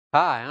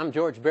Hi, I'm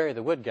George Berry,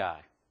 the wood guy.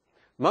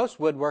 Most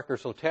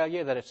woodworkers will tell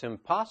you that it's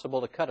impossible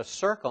to cut a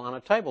circle on a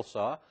table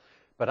saw,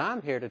 but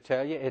I'm here to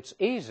tell you it's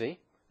easy,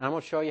 and I'm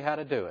going to show you how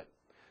to do it.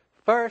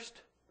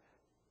 First,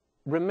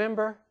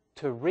 remember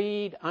to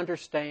read,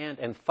 understand,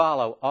 and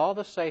follow all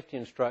the safety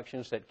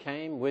instructions that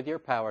came with your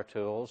power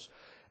tools,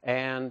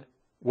 and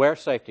wear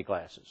safety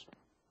glasses.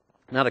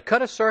 Now, to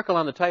cut a circle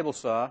on the table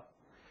saw,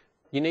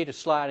 you need a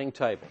sliding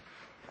table.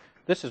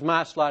 This is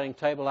my sliding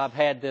table. I've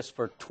had this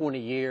for 20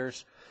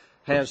 years.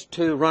 Has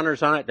two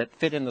runners on it that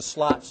fit in the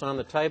slots on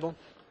the table.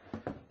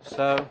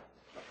 So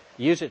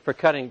use it for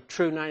cutting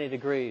true 90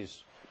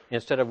 degrees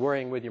instead of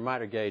worrying with your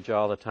miter gauge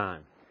all the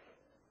time.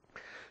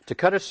 To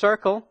cut a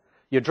circle,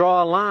 you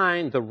draw a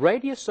line, the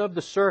radius of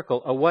the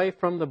circle, away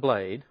from the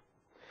blade,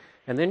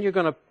 and then you're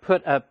going to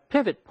put a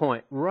pivot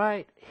point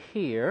right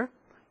here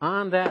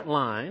on that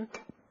line.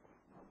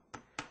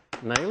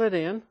 Nail it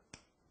in.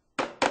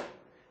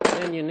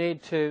 Then you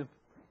need to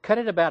cut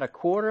it about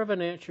 1/4 of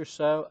an inch or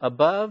so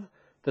above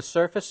the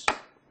surface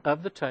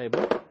of the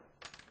table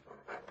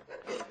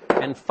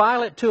and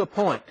file it to a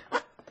point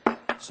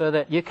so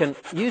that you can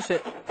use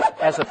it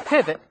as a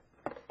pivot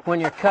when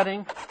you're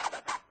cutting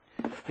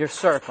your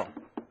circle.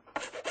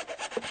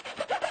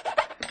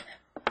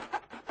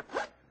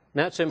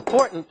 Now, it's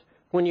important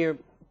when you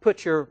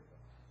put your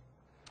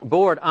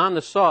board on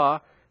the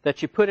saw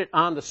that you put it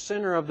on the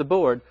center of the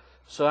board.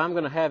 So I'm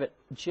going to have it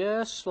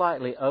just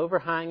slightly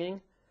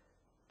overhanging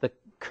the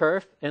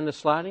kerf in the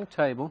sliding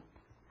table,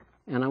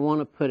 and I want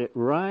to put it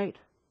right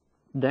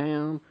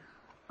down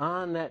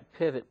on that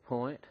pivot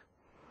point,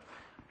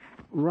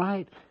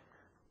 right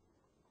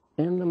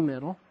in the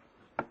middle,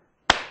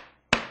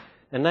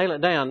 and nail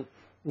it down.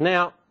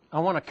 Now, I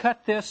want to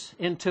cut this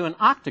into an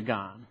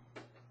octagon.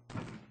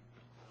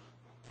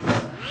 You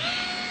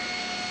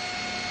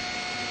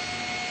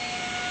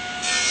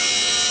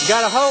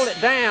got to hold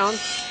it down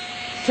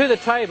to the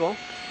table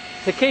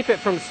to keep it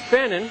from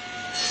spinning.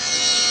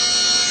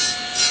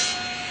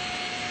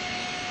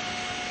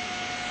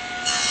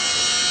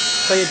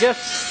 So you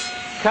just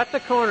cut the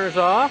corners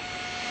off,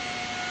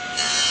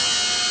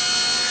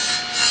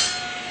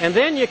 and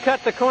then you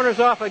cut the corners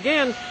off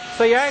again,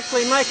 so you're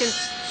actually making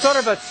sort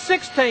of a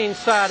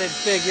 16-sided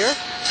figure.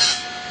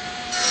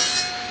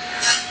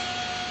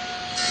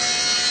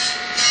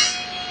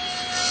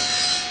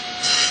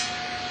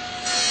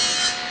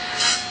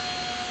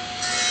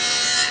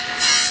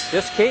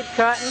 Just keep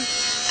cutting,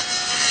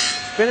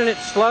 spinning it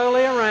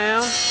slowly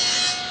around.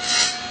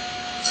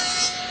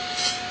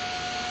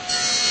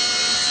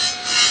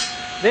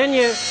 Then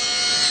you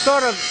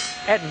sort of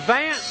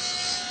advance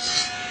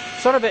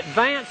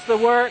the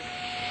work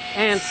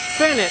and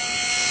spin it,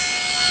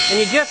 and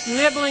you're just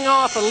nibbling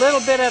off a little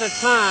bit at a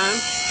time.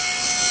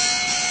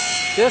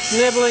 Just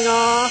nibbling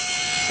off.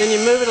 Then you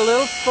move it a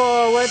little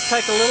forward,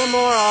 take a little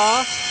more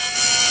off.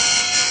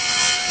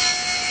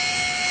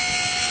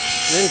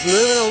 Then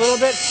moving a little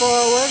bit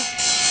forward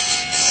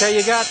until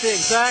you got the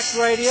exact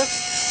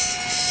radius.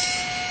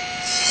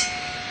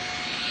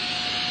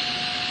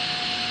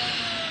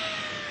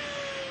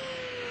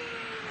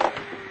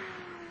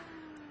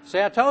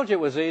 See, I told you it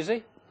was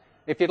easy.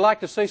 If you'd like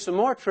to see some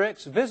more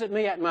tricks, visit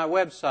me at my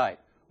website,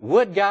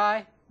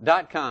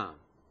 woodguy.com.